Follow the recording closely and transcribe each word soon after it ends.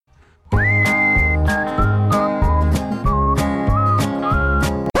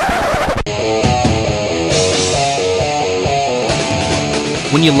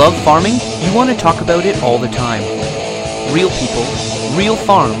When you love farming, you want to talk about it all the time. Real people, real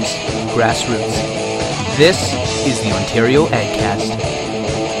farms, grassroots. This is the Ontario AgCast.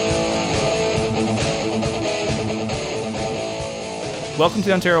 Welcome to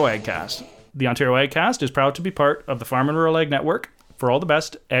the Ontario AgCast. The Ontario AgCast is proud to be part of the Farm and Rural Ag Network. For all the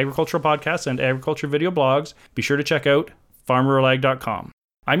best agricultural podcasts and agriculture video blogs, be sure to check out farmruralag.com.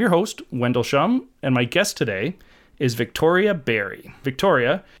 I'm your host, Wendell Shum, and my guest today is Victoria Berry.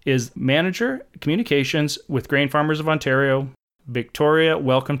 Victoria is Manager Communications with Grain Farmers of Ontario. Victoria,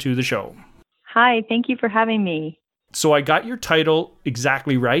 welcome to the show. Hi, thank you for having me. So I got your title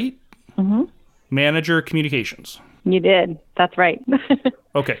exactly right? Mm-hmm. Manager Communications. You did. That's right.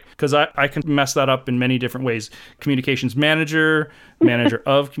 Okay, because I can mess that up in many different ways. Communications manager, manager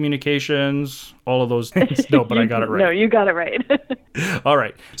of communications, all of those things. No, but I got it right. No, you got it right. All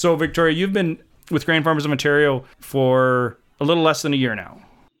right. So, Victoria, you've been with Grain Farmers of Ontario for a little less than a year now.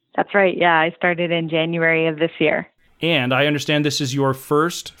 That's right. Yeah, I started in January of this year. And I understand this is your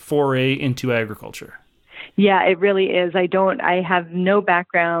first foray into agriculture. Yeah, it really is. I have no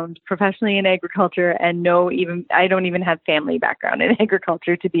background professionally in agriculture and I don't even have family background in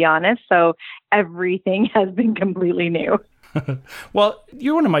agriculture, to be honest. So everything has been completely new. Well,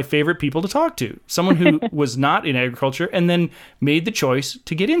 you're one of my favorite people to talk to. Someone who was not in agriculture and then made the choice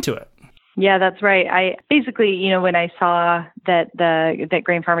to get into it. Yeah, that's right. I basically, when I saw that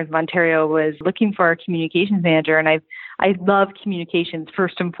Grain Farmers of Ontario was looking for a communications manager, and I love communications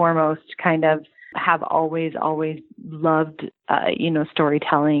first and foremost, kind of have always loved,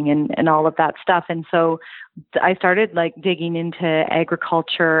 storytelling and all of that stuff. And so I started digging into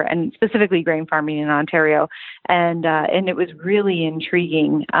agriculture and specifically grain farming in Ontario. And it was really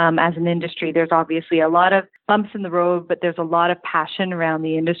intriguing as an industry. There's obviously a lot of bumps in the road, but there's a lot of passion around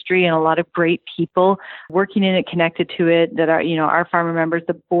the industry and a lot of great people working in it, connected to it, that are, our farmer members.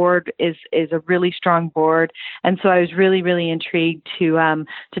 The board is a really strong board. And so I was really, really intrigued to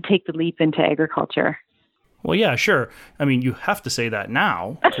take the leap into agriculture. Well, yeah, sure. I mean, you have to say that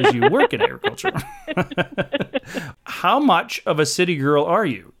now because you work in agriculture. How much of a city girl are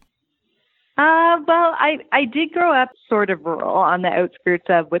you? Well, I did grow up sort of rural on the outskirts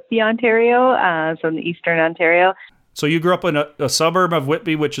of Whitby, Ontario, so in the eastern Ontario. So you grew up in a suburb of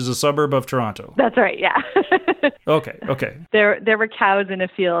Whitby, which is a suburb of Toronto. That's right, yeah. Okay. There were cows in a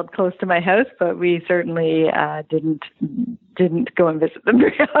field close to my house, but we certainly didn't go and visit them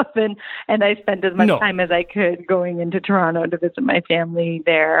very often. And I spent as much time as I could going into Toronto to visit my family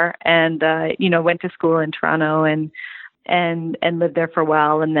there, and went to school in Toronto and lived there for a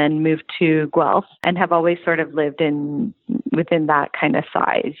while, and then moved to Guelph, and have always sort of lived within that kind of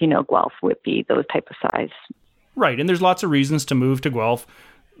size, Guelph, Whitby, those type of size. Right, and there's lots of reasons to move to Guelph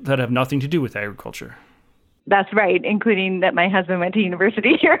that have nothing to do with agriculture. That's right, including that my husband went to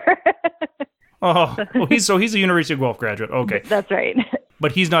university here. Oh, well, he's a University of Guelph graduate. Okay. That's right.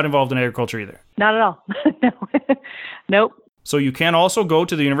 But he's not involved in agriculture either. Not at all. No. Nope. So you can also go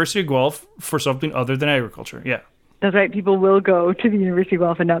to the University of Guelph for something other than agriculture. Yeah. That's right. People will go to the University of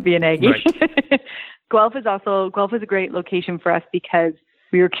Guelph and not be an Aggie. Right. Guelph is a great location for us because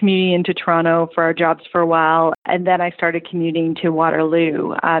we were commuting into Toronto for our jobs for a while, and then I started commuting to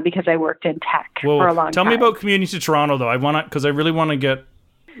Waterloo because I worked in tech for a long time. Tell me about commuting to Toronto, though. Because I really want to get,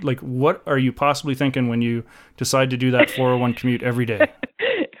 what are you possibly thinking when you decide to do that 401 commute every day?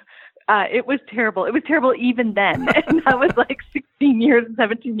 It was terrible. It was terrible even then. And that was 17 years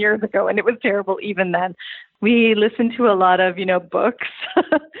ago, and it was terrible even then. We listened to a lot of, books,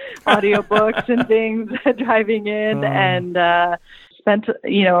 audiobooks and things driving in, and spent,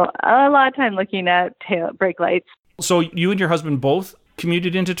 a lot of time looking at brake lights. So you and your husband both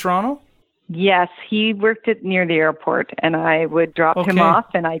commuted into Toronto? Yes, he worked near the airport, and I would drop him off,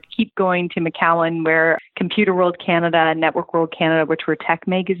 and I'd keep going to McCowan, where Computer World Canada and Network World Canada, which were tech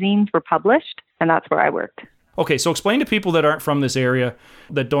magazines, were published, and that's where I worked. Okay, so explain to people that aren't from this area,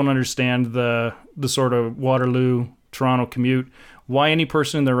 that don't understand the sort of Waterloo, Toronto commute, why any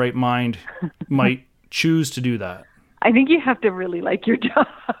person in their right mind might choose to do that. I think you have to really like your job,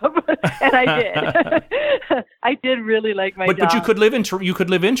 and I did. I did really like my job. But you could live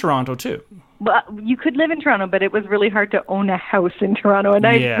in Toronto too. Well, you could live in Toronto, but it was really hard to own a house in Toronto, and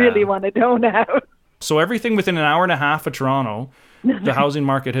I really wanted to own a house. So everything within an hour and a half of Toronto, the housing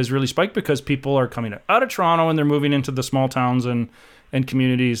market has really spiked because people are coming out of Toronto and they're moving into the small towns and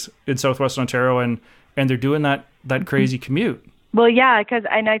communities in southwestern Ontario, and they're doing that crazy commute. Well, yeah,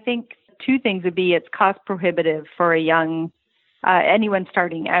 and I think two things would be it's cost prohibitive for a young anyone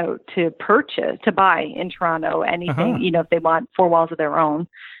starting out to buy in Toronto, anything, if they want four walls of their own.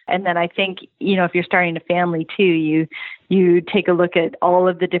 And then I think, if you're starting a family too, you take a look at all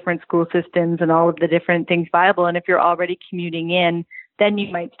of the different school systems and all of the different things viable. And if you're already commuting in, then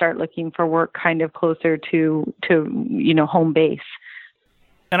you might start looking for work kind of closer to home base.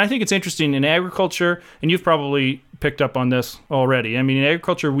 And I think it's interesting in agriculture, and you've probably picked up on this already. I mean, in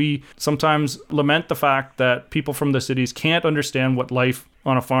agriculture, we sometimes lament the fact that people from the cities can't understand what life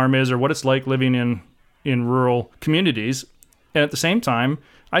on a farm is or what it's like living in rural communities. And at the same time,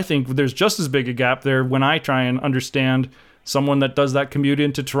 I think there's just as big a gap there when I try and understand someone that does that commute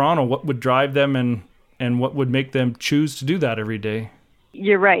into Toronto, what would drive them and what would make them choose to do that every day.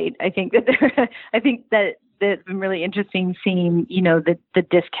 You're right. I think that it's been really interesting seeing, the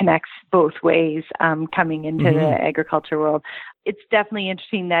disconnects both ways coming into the agriculture world. It's definitely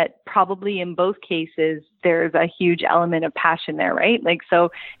interesting that probably in both cases, there's a huge element of passion there, right? Like,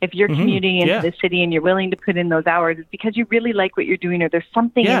 so if you're commuting into the city and you're willing to put in those hours, it's because you really like what you're doing, or there's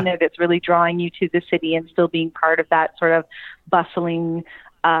something in there that's really drawing you to the city and still being part of that sort of bustling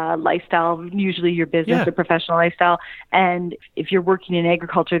lifestyle, usually your business or professional lifestyle. And if you're working in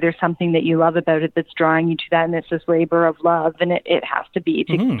agriculture, there's something that you love about it that's drawing you to that, and it's this labor of love, and it has to be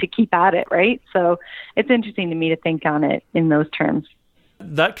to keep at it, right? So it's interesting to me to think on it in those terms.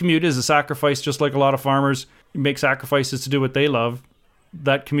 That commute is a sacrifice, just like a lot of farmers make sacrifices to do what they love.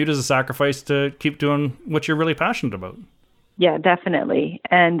 That commute is a sacrifice to keep doing what you're really passionate about. Yeah, definitely.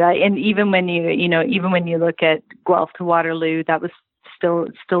 And even when you look at Guelph to Waterloo, that was still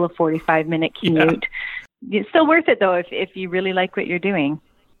a 45-minute commute. Yeah. It's still worth it, though, if you really like what you're doing.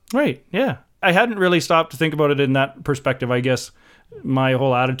 Right, yeah. I hadn't really stopped to think about it in that perspective. I guess my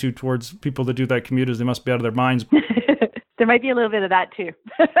whole attitude towards people that do that commute is they must be out of their minds. There might be a little bit of that, too.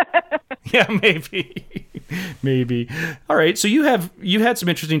 Yeah, maybe. All right, so you had some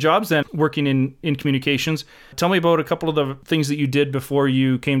interesting jobs then, working in communications. Tell me about a couple of the things that you did before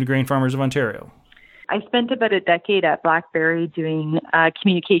you came to Grain Farmers of Ontario. I spent about a decade at BlackBerry doing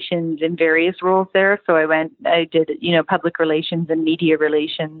communications in various roles there. So I did, public relations and media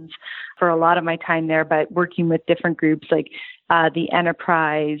relations for a lot of my time there, but working with different groups like the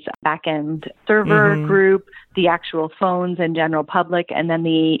enterprise backend server group, the actual phones and general public, and then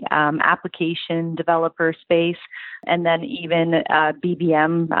the application developer space, and then even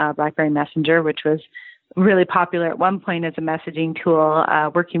BBM, BlackBerry Messenger, which was really popular at one point as a messaging tool,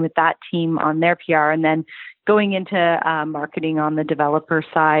 working with that team on their PR, and then going into marketing on the developer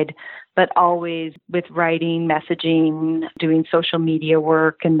side, but always with writing, messaging, doing social media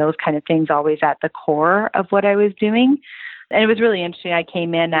work, and those kind of things always at the core of what I was doing. And it was really interesting. I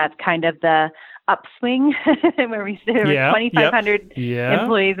came in at kind of the upswing where there were 2,500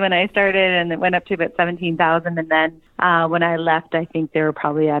 employees when I started, and it went up to about 17,000. And then when I left, I think they were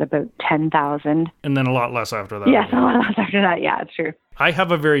probably at about 10,000. And then a lot less after that. Yes, a lot less after that. Yeah, it's true. I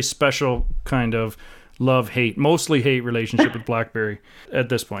have a very special kind of love-hate, mostly hate relationship with BlackBerry at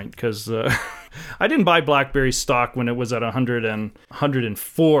this point, because I didn't buy BlackBerry stock when it was at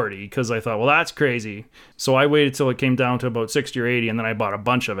 140 because I thought, well, that's crazy. So I waited till it came down to about 60 or 80, and then I bought a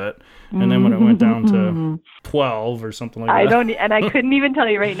bunch of it. And then when it went down to 12 or something like that. I couldn't even tell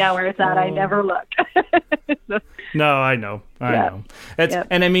you right now where it's at. I never look. No, I know.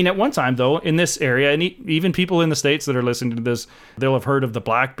 And I mean, at one time, though, in this area, and even people in the States that are listening to this, they'll have heard of the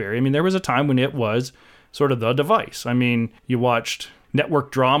BlackBerry. I mean, there was a time when it was sort of the device. I mean, you watched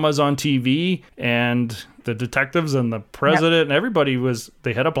network dramas on TV, and the detectives and the president and everybody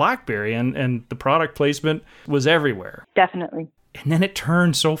they had a BlackBerry, and the product placement was everywhere. Definitely. And then it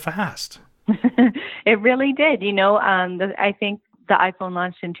turned so fast. It really did. I think the iPhone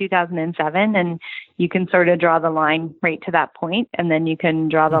launched in 2007, and you can sort of draw the line right to that point, and then you can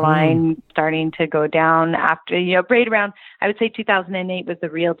draw the line starting to go down after, right around, I would say 2008 was the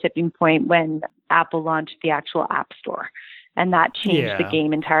real tipping point when Apple launched the actual App Store, and that changed the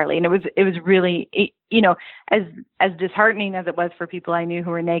game entirely. And it was really, as disheartening as it was for people I knew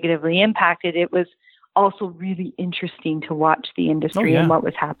who were negatively impacted, it was also really interesting to watch the industry and what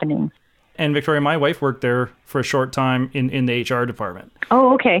was happening. And Victoria, my wife worked there for a short time in the HR department.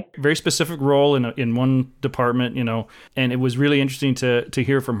 Oh, okay. Very specific role in one department, and it was really interesting to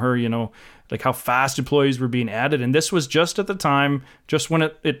hear from her, like how fast employees were being added. And this was just at the time, just when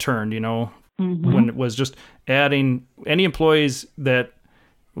it turned, when it was just adding any employees that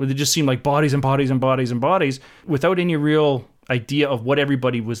it just seemed like bodies and bodies and bodies and bodies without any real idea of what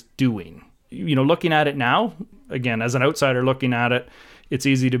everybody was doing. Looking at it now, again, as an outsider looking at it, it's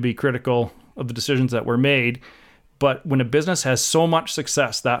easy to be critical of the decisions that were made. But when a business has so much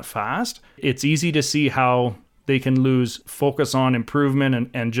success that fast, it's easy to see how they can lose focus on improvement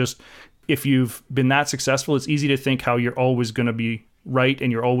and just, if you've been that successful, it's easy to think how you're always going to be right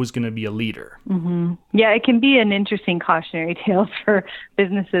and you're always going to be a leader. Mm-hmm. Yeah, it can be an interesting cautionary tale for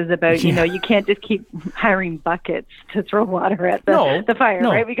businesses about, you can't just keep hiring buckets to throw water at the fire,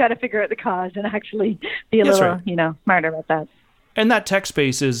 right? We got to figure out the cause and actually be a little, smarter about that. And that tech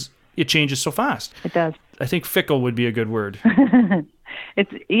space it changes so fast. It does. I think fickle would be a good word.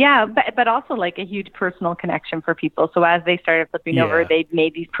 But also like a huge personal connection for people. So as they started flipping over, they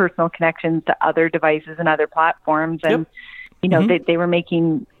made these personal connections to other devices and other platforms. And, they were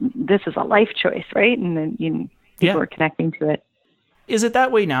making, this is a life choice, right? And then people were connecting to it. Is it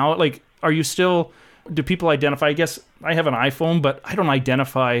that way now? Like, do people identify? I guess I have an iPhone, but I don't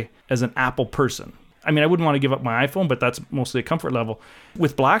identify as an Apple person. I mean, I wouldn't want to give up my iPhone, but that's mostly a comfort level.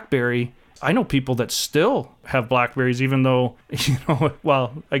 With BlackBerry, I know people that still have BlackBerries, even though,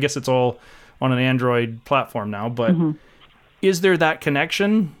 well, I guess it's all on an Android platform now, but is there that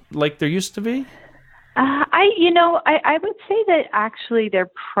connection like there used to be? I would say that actually there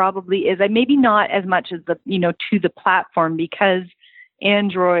probably is. Maybe not as much as to the platform, because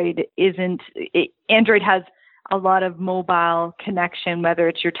Android has a lot of mobile connection, whether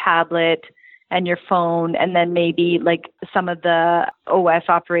it's your tablet and your phone, and then maybe like some of the OS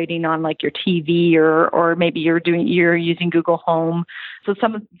operating on like your TV, or maybe you're using Google Home. So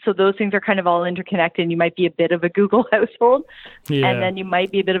those things are kind of all interconnected. And you might be a bit of a Google household, and then you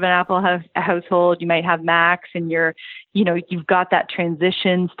might be a bit of an Apple household. You might have Macs, and you've got that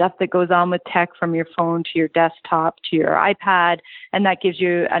transition stuff that goes on with tech from your phone to your desktop to your iPad, and that gives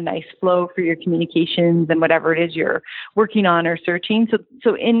you a nice flow for your communications and whatever it is you're working on or searching.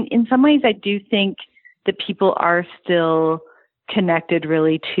 So in some ways, I do think that people are still connected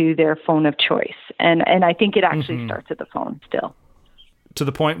really to their phone of choice, and I think it actually starts at the phone still. To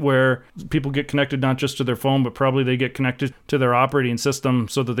the point where people get connected not just to their phone, but probably they get connected to their operating system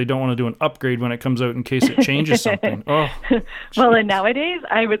so that they don't want to do an upgrade when it comes out in case it changes something. Oh, well, and nowadays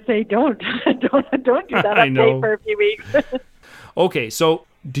I would say don't do that update for a few weeks. Okay, so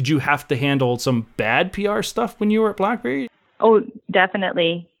did you have to handle some bad PR stuff when you were at BlackBerry? Oh,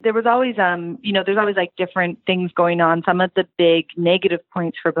 definitely. There was always, there's always like different things going on. Some of the big negative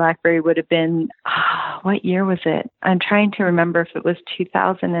points for BlackBerry would have been, what year was it? I'm trying to remember if it was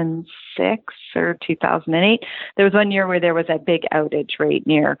 2006 or 2008. There was one year where there was a big outage right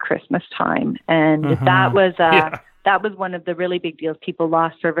near Christmas time. And that was one of the really big deals. People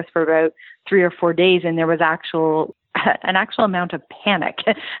lost service for about 3 or 4 days, and there was an actual amount of panic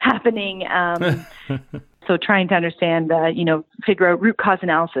happening. So trying to understand, figure out root cause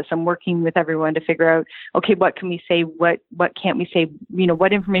analysis. I'm working with everyone to figure out, okay, what can we say? What can't we say?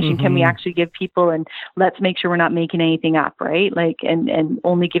 What information can we actually give people? And let's make sure we're not making anything up, right? Like, and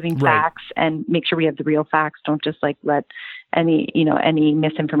only giving facts, and make sure we have the real facts. Don't just like let any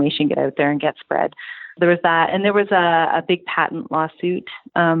misinformation get out there and get spread. There was that. And there was a big patent lawsuit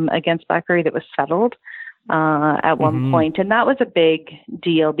against BlackBerry that was settled at one point. And that was a big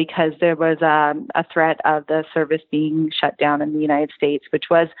deal because there was a threat of the service being shut down in the United States, which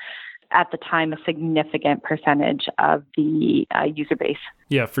was at the time a significant percentage of the user base.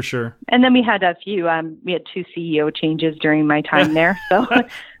 Yeah, for sure. And then we had we had 2 CEO changes during my time there. So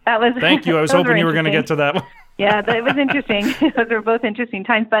that was... Thank you. I was hoping you were going to get to that one. Yeah, but it was interesting. Those were both interesting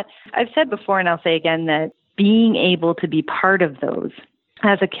times. But I've said before, and I'll say again, that being able to be part of those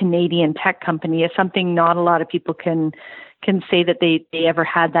as a Canadian tech company is something not a lot of people can say that they ever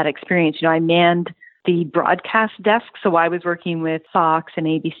had that experience. I manned the broadcast desk, so I was working with Fox and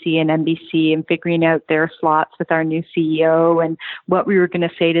ABC and NBC and figuring out their slots with our new CEO and what we were going to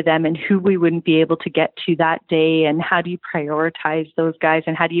say to them and who we wouldn't be able to get to that day, and how do you prioritize those guys,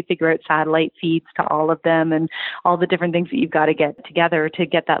 and how do you figure out satellite feeds to all of them, and all the different things that you've got to get together to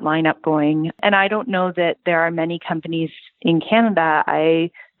get that lineup going. And I don't know that there are many companies in Canada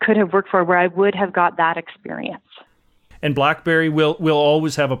I could have worked for where I would have got that experience. And BlackBerry will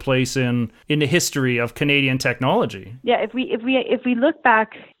always have a place in the history of Canadian technology. Yeah, if we look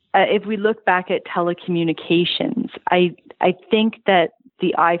back at telecommunications, I think that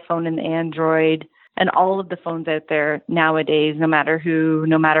the iPhone and the Android and all of the phones out there nowadays, no matter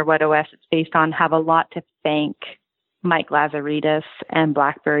what OS it's based on, have a lot to thank Mike Lazaridis and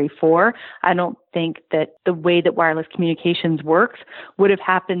BlackBerry for. I don't think that the way that wireless communications works would have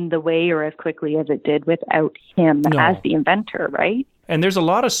happened the way or as quickly as it did without him as the inventor, right? And there's a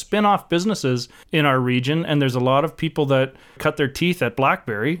lot of spin-off businesses in our region, and there's a lot of people that cut their teeth at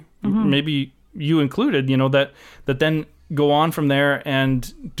BlackBerry, maybe you included, that then go on from there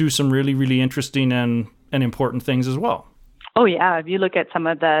and do some really, really interesting and important things as well. Oh, yeah. If you look at some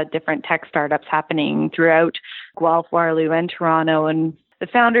of the different tech startups happening throughout Guelph, Waterloo, and Toronto, and the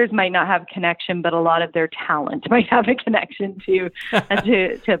founders might not have a connection, but a lot of their talent might have a connection to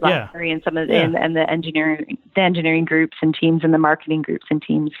BlackBerry and some of and the engineering groups and teams and the marketing groups and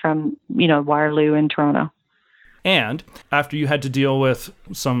teams from Waterloo and Toronto. And after you had to deal with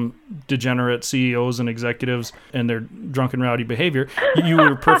some degenerate CEOs and executives and their drunken rowdy behavior, you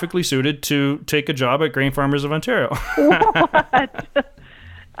were perfectly suited to take a job at Grain Farmers of Ontario. What?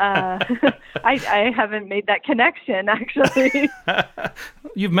 I haven't made that connection, actually.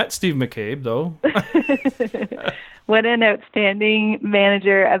 You've met Steve McCabe, though. What an outstanding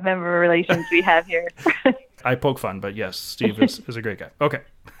manager of member relations we have here. I poke fun, but yes, Steve is a great guy. Okay.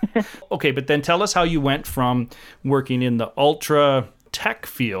 Okay, but then tell us how you went from working in the ultra tech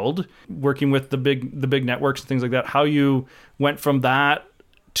field, working with the big networks and things like that, how you went from that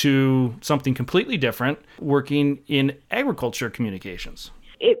to something completely different, working in agriculture communications.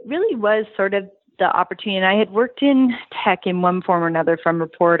 It really was sort of the opportunity. And I had worked in tech in one form or another, from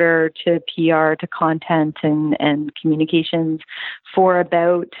reporter to PR to content and communications, for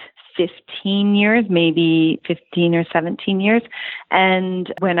about 15 years, maybe 15 or 17 years.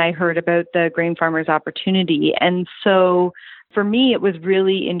 And when I heard about the Grain Farmers opportunity. And so for me, it was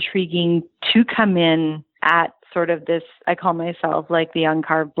really intriguing to come in at sort of this, I call myself like the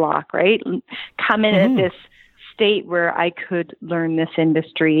uncarved block, right? Come in at this state where I could learn this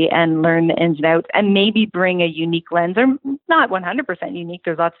industry and learn the ins and outs and maybe bring a unique lens, or not 100% unique.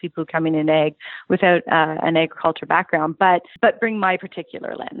 There's lots of people who come in ag without an agriculture background, but bring my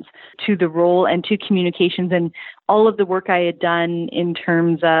particular lens to the role and to communications and all of the work I had done in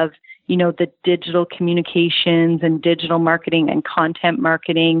terms of, the digital communications and digital marketing and content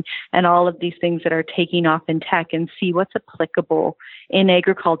marketing and all of these things that are taking off in tech, and see what's applicable in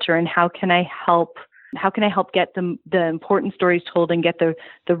agriculture and how can I help get the important stories told and get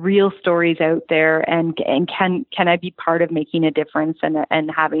the real stories out there, and can I be part of making a difference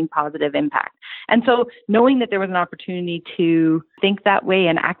and having positive impact? And so knowing that there was an opportunity to think that way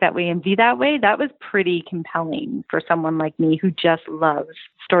and act that way and be that way, that was pretty compelling for someone like me who just loves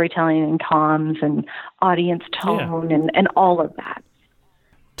storytelling and comms and audience tone and all of that.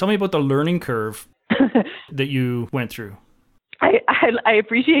 Tell me about the learning curve that you went through. I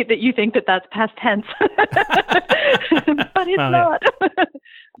appreciate that you think that that's past tense, but it's not.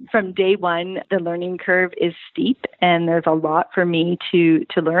 From day one, the learning curve is steep, and there's a lot for me to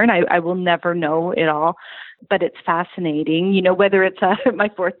learn. I will never know it all, but it's fascinating. Whether it's my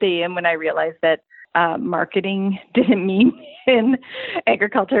fourth day in, when I realized that marketing didn't mean in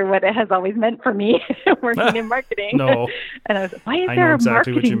agriculture what it has always meant for me, working in marketing. No. And I was like, why is there a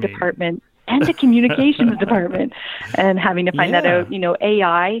marketing department and a communications department? And having to find that out,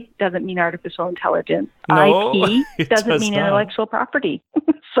 AI doesn't mean artificial intelligence. No, IP doesn't mean intellectual property.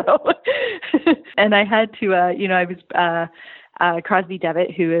 So, and I had to, I was, Crosby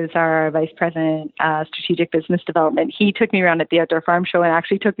Devitt, who is our Vice President, Strategic Business Development, he took me around at the Outdoor Farm Show and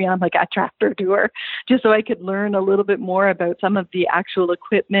actually took me on like a tractor tour just so I could learn a little bit more about some of the actual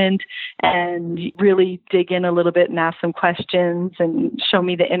equipment and really dig in a little bit and ask some questions and show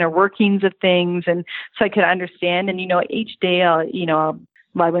me the inner workings of things. And so I could understand. And, each day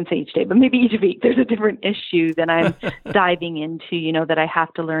I wouldn't say each day, but maybe each week, there's a different issue that I'm diving into, that I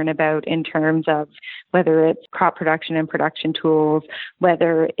have to learn about in terms of whether it's crop production and production tools,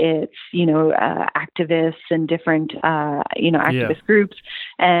 whether it's, activists and different, activist groups.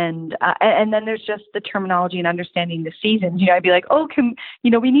 And then there's just the terminology and understanding the seasons. I'd be like,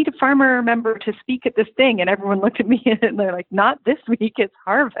 we need a farmer member to speak at this thing. And everyone looked at me and they're like, not this week, it's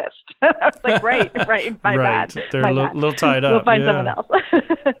harvest. I was like, right, my bad. They're a little tied up. We'll find someone else.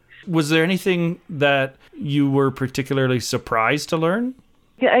 Was there anything that you were particularly surprised to learn?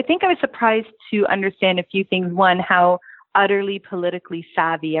 I think I was surprised to understand a few things. One, how utterly politically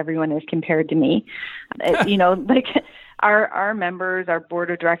savvy everyone is compared to me. Like our members, our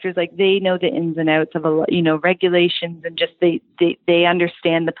board of directors, like they know the ins and outs of regulations, and just they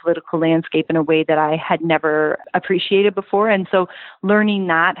understand the political landscape in a way that I had never appreciated before. And so learning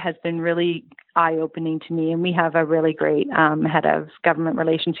that has been really eye-opening to me. And we have a really great head of government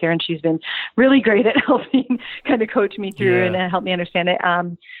relations here, and she's been really great at helping kind of coach me through and help me understand it.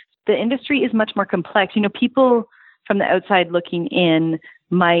 The industry is much more complex. People from the outside looking in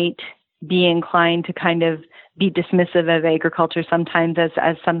might be inclined to kind of be dismissive of agriculture sometimes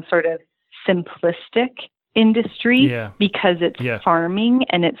as some sort of simplistic industry because it's farming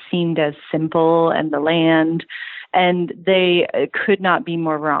and it's seen as simple and the land, and they could not be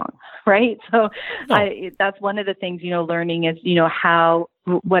more wrong, right? So that's one of the things, learning is,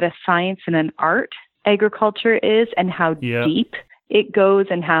 what a science and an art agriculture is and how deep it goes,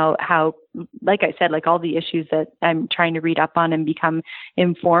 and how, like I said, like all the issues that I'm trying to read up on and become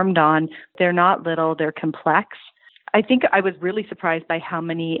informed on, they're not little, they're complex. I think I was really surprised by how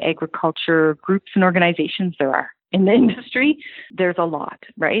many agriculture groups and organizations there are in the industry. There's a lot,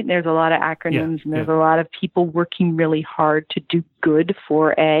 right? There's a lot of acronyms and there's a lot of people working really hard to do good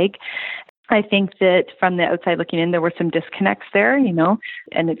for ag. I think that from the outside looking in, there were some disconnects there,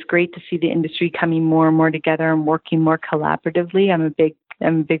 and it's great to see the industry coming more and more together and working more collaboratively. I'm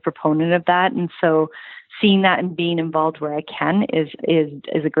a big proponent of that. And so seeing that and being involved where I can is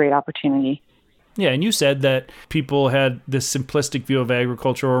a great opportunity. Yeah, and you said that people had this simplistic view of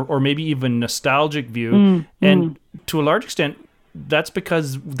agriculture or maybe even nostalgic view. And to a large extent, that's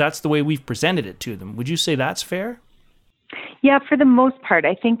because that's the way we've presented it to them. Would you say that's fair? Yeah, for the most part,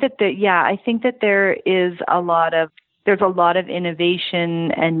 I think that there's a lot of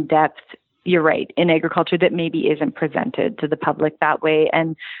innovation and depth. You're right, in agriculture that maybe isn't presented to the public that way.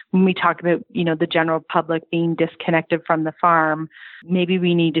 And when we talk about, the general public being disconnected from the farm, maybe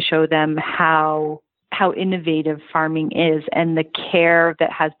we need to show them how innovative farming is and the care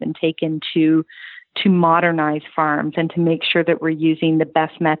that has been taken to modernize farms and to make sure that we're using the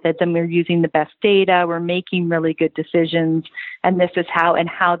best methods and we're using the best data, we're making really good decisions. And this is how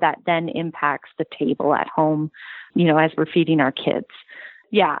that then impacts the table at home, as we're feeding our kids.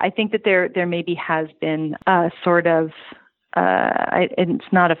 Yeah, I think that there maybe has been a sort of,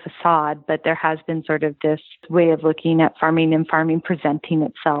 it's not a facade, but there has been sort of this way of looking at farming and farming presenting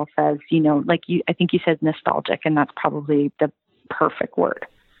itself as, I think you said nostalgic, and that's probably the perfect word.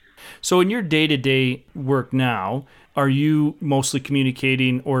 So in your day-to-day work now, are you mostly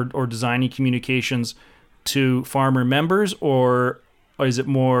communicating or designing communications to farmer members, or is it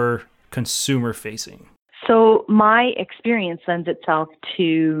more consumer-facing? So my experience lends itself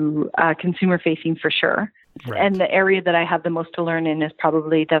to consumer-facing for sure. Right. And the area that I have the most to learn in is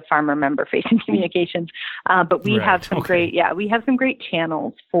probably the farmer member-facing communications. But we have some great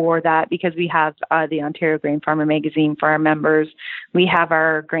channels for that, because we have the Ontario Grain Farmer magazine for our members. We have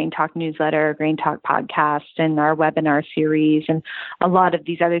our Grain Talk newsletter, Grain Talk podcast, and our webinar series, and a lot of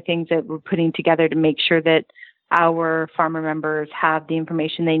these other things that we're putting together to make sure that our farmer members have the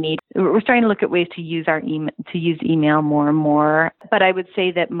information they need. We're starting to look at ways to use email more and more. But I would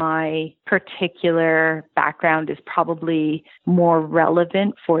say that my particular background is probably more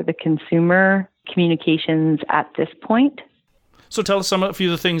relevant for the consumer communications at this point. So tell us a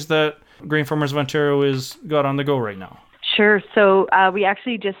few of the things that Grain Farmers of Ontario is got on the go right now. Sure. So we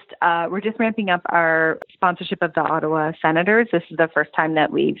actually we're just ramping up our sponsorship of the Ottawa Senators. This is the first time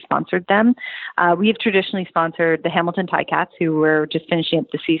that we've sponsored them. We have traditionally sponsored the Hamilton Ticats, who we're just finishing up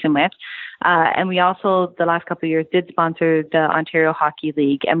the season with. And we also, the last couple of years, did sponsor the Ontario Hockey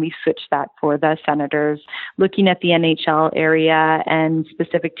League, and we switched that for the Senators, looking at the NHL area and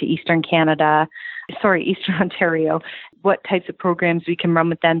specific to Eastern Ontario, what types of programs we can run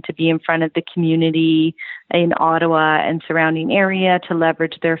with them to be in front of the community in Ottawa and surrounding area, to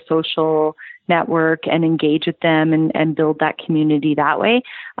leverage their social network and engage with them and build that community that way.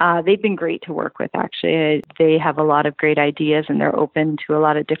 They've been great to work with, actually. They have a lot of great ideas, and they're open to a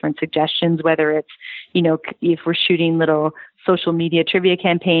lot of different suggestions, whether it's, if we're shooting little social media trivia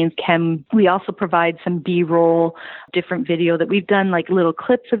campaigns. We also provide some B-roll, different video that we've done, like little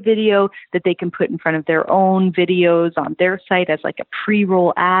clips of video that they can put in front of their own videos on their site as like a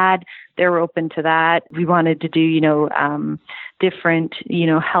pre-roll ad. They're open to that. We wanted to do, different,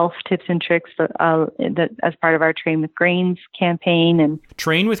 health tips and tricks that as part of our Train with Grains campaign. And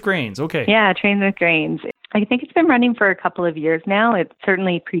Train with Grains, okay. Yeah, Train with Grains. I think it's been running for a couple of years now. It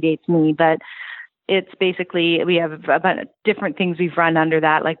certainly predates me, but it's basically, we have about different things we've run under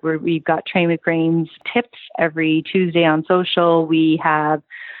that. Like we've got Train with Grains tips every Tuesday on social. We have,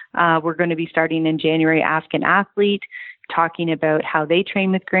 we're going to be starting in January, Ask an Athlete, talking about how they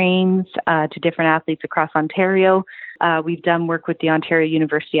train with grains to different athletes across Ontario. We've done work with the Ontario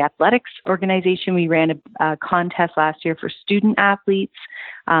University Athletics Organization. We ran a contest last year for student athletes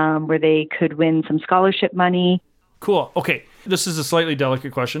where they could win some scholarship money. Cool. Okay. This is a slightly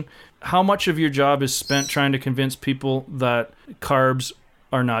delicate question. How much of your job is spent trying to convince people that carbs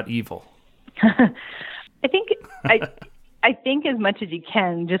are not evil? I think as much as you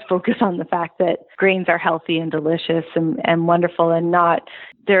can, just focus on the fact that grains are healthy and delicious and wonderful, and not,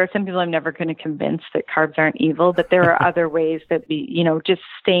 there are some people I'm never going to convince that carbs aren't evil, but there are other ways that we, just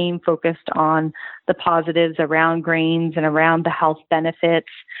staying focused on the positives around grains and around the health benefits,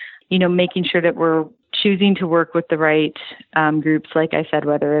 making sure that we're choosing to work with the right groups, like I said,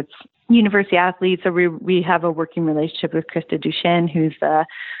 whether it's university athletes. So we have a working relationship with Krista Duchesne, who's a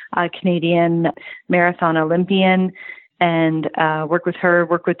Canadian marathon Olympian, and work with her,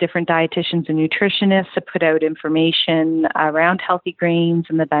 work with different dietitians and nutritionists to put out information around healthy grains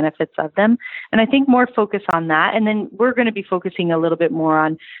and the benefits of them. And I think more focus on that. And then we're going to be focusing a little bit more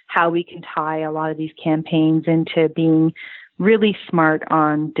on how we can tie a lot of these campaigns into being really smart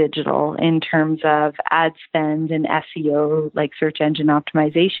on digital in terms of ad spend and SEO, like search engine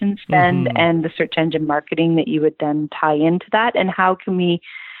optimization spend, and the search engine marketing that you would then tie into that. And how can we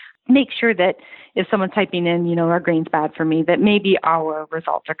make sure that if someone's typing in, our grain's bad for me, that maybe our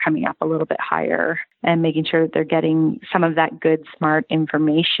results are coming up a little bit higher, and making sure that they're getting some of that good, smart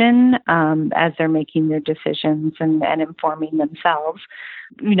information as they're making their decisions and informing themselves.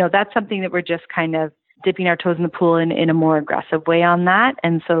 That's something that we're just kind of dipping our toes in the pool in a more aggressive way on that.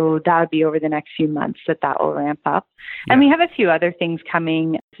 And so that would be over the next few months that will ramp up. Yeah. And we have a few other things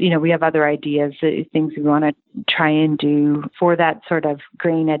coming. We have other ideas, things we want to try and do for that sort of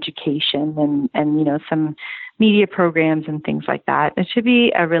grain education and some media programs and things like that. It should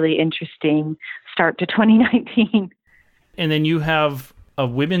be a really interesting start to 2019. And then you have a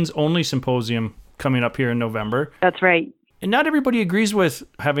women's only symposium coming up here in November. That's right. And not everybody agrees with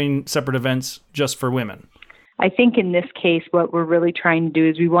having separate events just for women. I think in this case, what we're really trying to do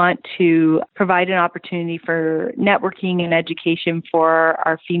is we want to provide an opportunity for networking and education for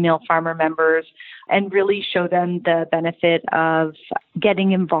our female farmer members, and really show them the benefit of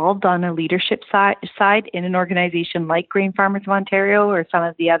getting involved on a leadership side in an organization like Grain Farmers of Ontario or some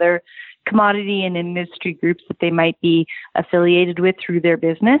of the other commodity and industry groups that they might be affiliated with through their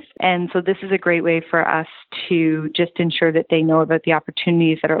business. And so this is a great way for us to just ensure that they know about the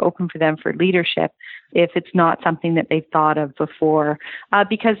opportunities that are open for them for leadership if it's not something that they've thought of before,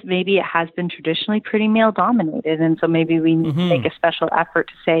 because maybe it has been traditionally pretty male dominated. And so maybe we make a special effort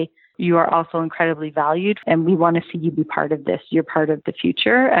to say, you are also incredibly valued, and we want to see you be part of this. You're part of the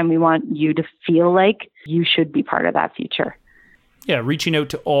future, and we want you to feel like you should be part of that future. Yeah, reaching out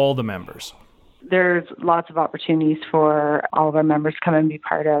to all the members. There's lots of opportunities for all of our members to come and be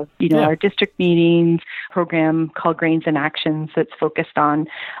part of, our district meetings, program called Grains and Actions that's focused on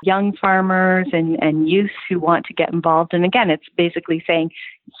young farmers and youth who want to get involved. And again, it's basically saying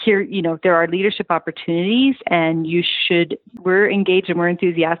here, there are leadership opportunities, and we're engaged and we're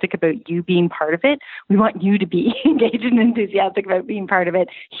enthusiastic about you being part of it. We want you to be engaged and enthusiastic about being part of it.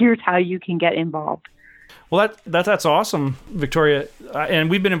 Here's how you can get involved. Well, that's awesome, Victoria. And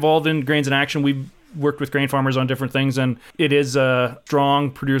we've been involved in Grains in Action. We've worked with grain farmers on different things, and it is a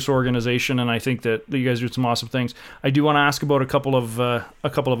strong producer organization, and I think that you guys do some awesome things. I do want to ask about a couple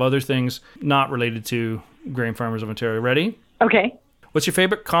of other things not related to Grain Farmers of Ontario. Ready? Okay. What's your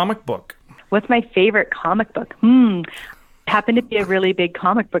favorite comic book? What's my favorite comic book? Happen to be a really big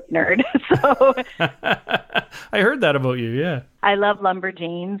comic book nerd. So I heard that about you, yeah. I love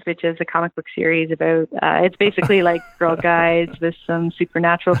Lumberjanes, which is a comic book series about, it's basically like Girl Guides with some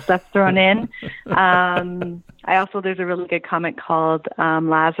supernatural stuff thrown in. There's a really good comic called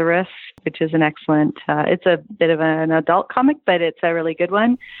Lazarus, which is an excellent, it's a bit of an adult comic, but it's a really good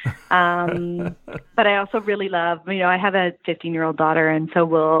one. But I also really love, I have a 15-year-old daughter, and so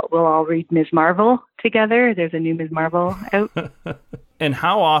we'll all read Ms. Marvel together. There's a new Ms. Marvel out. And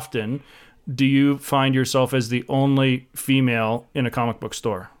how often do you find yourself as the only female in a comic book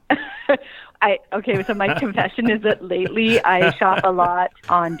store? So my confession is that lately I shop a lot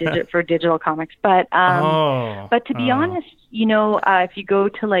on for digital comics, but to be honest, if you go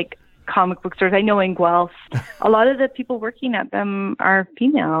to like comic book stores, I know in Guelph, a lot of the people working at them are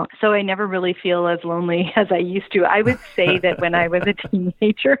female, so I never really feel as lonely as I used to. I would say that when I was a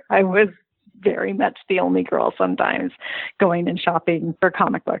teenager, I was very much the only girl sometimes going and shopping for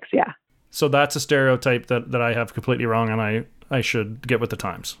comic books. Yeah. So that's a stereotype that I have completely wrong, and I should get with the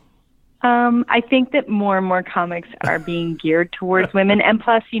times. I think that more and more comics are being geared towards women. And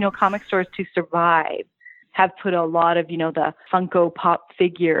plus, comic stores to survive have put a lot of, the Funko Pop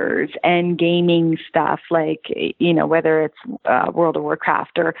figures and gaming stuff, like, whether it's World of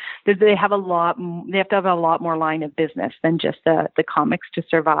Warcraft, or they have to have a lot more line of business than just the comics to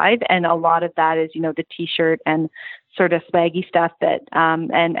survive. And a lot of that is, the T-shirt and sort of swaggy stuff that,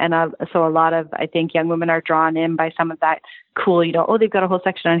 so a lot of, I think, young women are drawn in by some of that cool, they've got a whole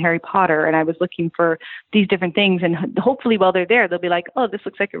section on Harry Potter, and I was looking for these different things, and hopefully while they're there, they'll be like, oh, this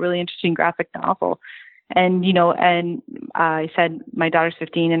looks like a really interesting graphic novel. And, I said my daughter's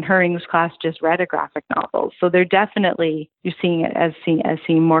 15, and her English class just read a graphic novel. So they're definitely, you're seeing it as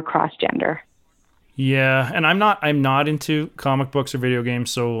seeing more cross-gender. Yeah, and I'm not into comic books or video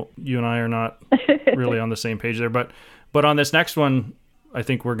games, so you and I are not really on the same page there. But on this next one, I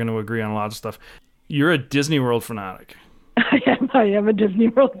think we're going to agree on a lot of stuff. You're a Disney World fanatic. I am a Disney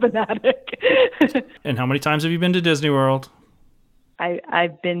World fanatic. And how many times have you been to Disney World?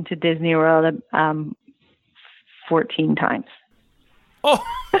 I've been to Disney World 14 times. Oh.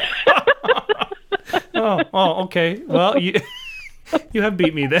 oh, okay. Well, you have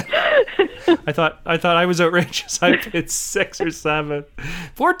beat me then. I thought I was outrageous. I did 6 or 7,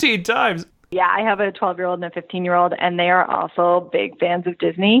 14 times. Yeah, I have a 12-year-old and a 15-year-old, and they are also big fans of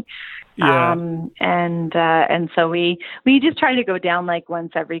Disney. Yeah. And so we just try to go down like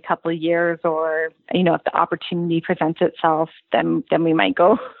once every couple of years, or if the opportunity presents itself, then we might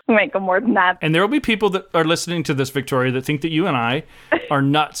go more than that. And there will be people that are listening to this, Victoria, that think that you and I are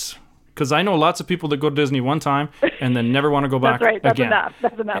nuts. Because I know lots of people that go to Disney one time and then never want to go back That's right. That's again. enough.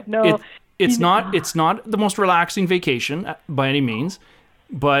 That's enough. No, it's not the most relaxing vacation by any means,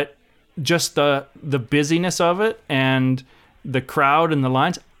 but just the busyness of it and the crowd and the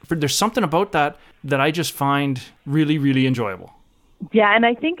lines. There's something about that I just find really, really enjoyable. Yeah, and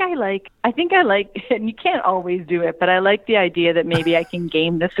I think I like, and you can't always do it, but I like the idea that maybe I can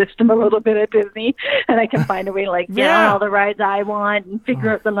game the system a little bit at Disney, and I can find a way to get on all the rides I want and figure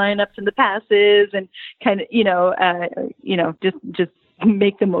out the lineups and the passes and kind of, just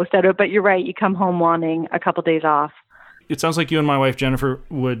make the most out of it. But you're right, you come home wanting a couple days off. It sounds like you and my wife Jennifer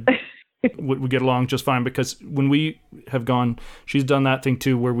would get along just fine, because when we have gone, she's done that thing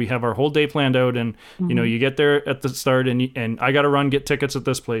too, where we have our whole day planned out, and you get there at the start, and I got to get tickets at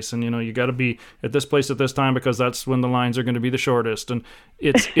this place, and you got to be at this place at this time because that's when the lines are going to be the shortest, and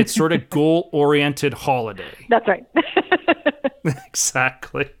it's sort of goal-oriented holiday. That's right.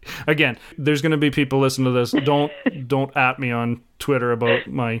 Exactly. Again, there's going to be people listening to this. Don't at me on Twitter about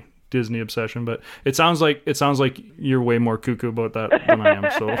my Disney obsession, but it sounds like you're way more cuckoo about that than I am,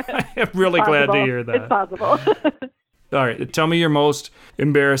 so I'm really glad to hear that. It's possible. All right, tell me your most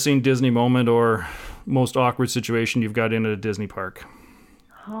embarrassing Disney moment or most awkward situation you've got in at a Disney park.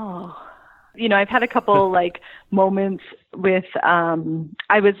 Oh, I've had a couple moments with I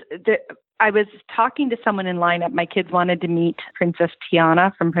was talking to someone in lineup. My kids wanted to meet Princess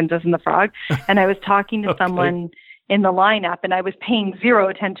Tiana from Princess and the Frog, and I was talking to someone in the lineup, and I was paying zero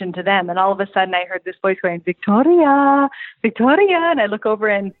attention to them. And all of a sudden I heard this voice going, Victoria, Victoria. And I look over,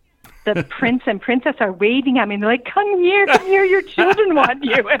 and the prince and princess are waving at me. And they're like, come here, your children want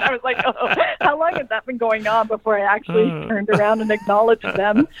you. And I was like, oh, how long has that been going on before I actually turned around and acknowledged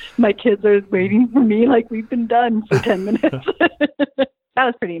them? My kids are waiting for me like we've been done for 10 minutes. That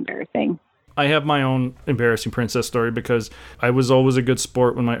was pretty embarrassing. I have my own embarrassing princess story, because I was always a good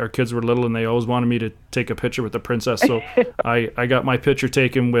sport when our kids were little, and they always wanted me to take a picture with the princess. So I got my picture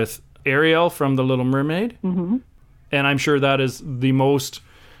taken with Ariel from The Little Mermaid. Mm-hmm. And I'm sure that is the most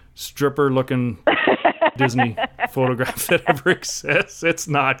stripper-looking Disney photograph that ever exists. It's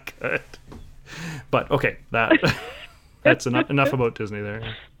not good. But okay, that's enough about Disney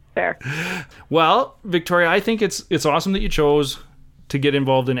there. Fair. Well, Victoria, I think it's awesome that you chose to get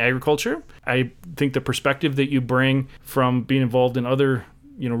involved in agriculture. I think the perspective that you bring from being involved in other,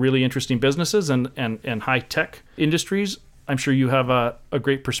 really interesting businesses and high-tech industries, I'm sure you have a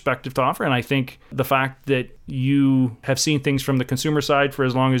great perspective to offer. And I think the fact that you have seen things from the consumer side for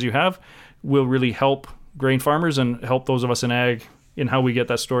as long as you have will really help grain farmers and help those of us in ag in how we get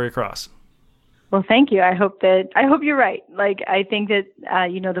that story across. Well, thank you. I hope you're right. I think that,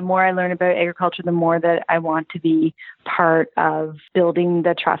 the more I learn about agriculture, the more that I want to be part of building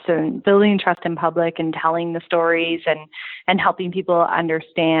trust in public and telling the stories and helping people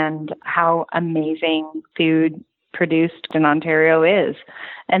understand how amazing food produced in Ontario is.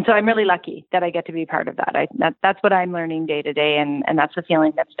 And so I'm really lucky that I get to be part of that. That's what I'm learning day to day. And that's a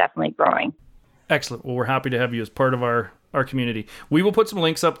feeling that's definitely growing. Excellent. Well, we're happy to have you as part of our community. We will put some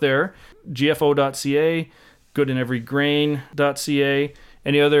links up there, gfo.ca, goodinEveryGrain.ca.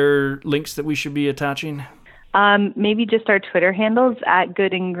 Any other links that we should be attaching? Maybe just our Twitter handles, at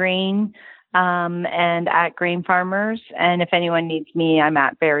goodandgrain and at Grain Farmers. And if anyone needs me, I'm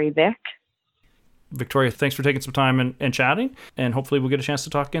at Barry Vic. Victoria, thanks for taking some time and chatting, and hopefully we'll get a chance to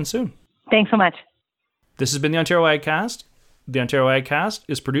talk again soon. Thanks so much. This has been the Ontario AgCast. The Ontario AgCast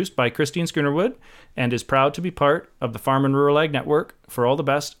is produced by Christine Schoonerwood and is proud to be part of the Farm and Rural Ag Network. For all the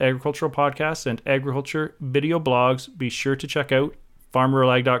best agricultural podcasts and agriculture video blogs, be sure to check out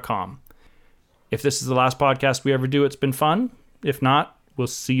farmruralag.com. If this is the last podcast we ever do, it's been fun. If not, we'll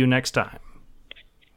see you next time.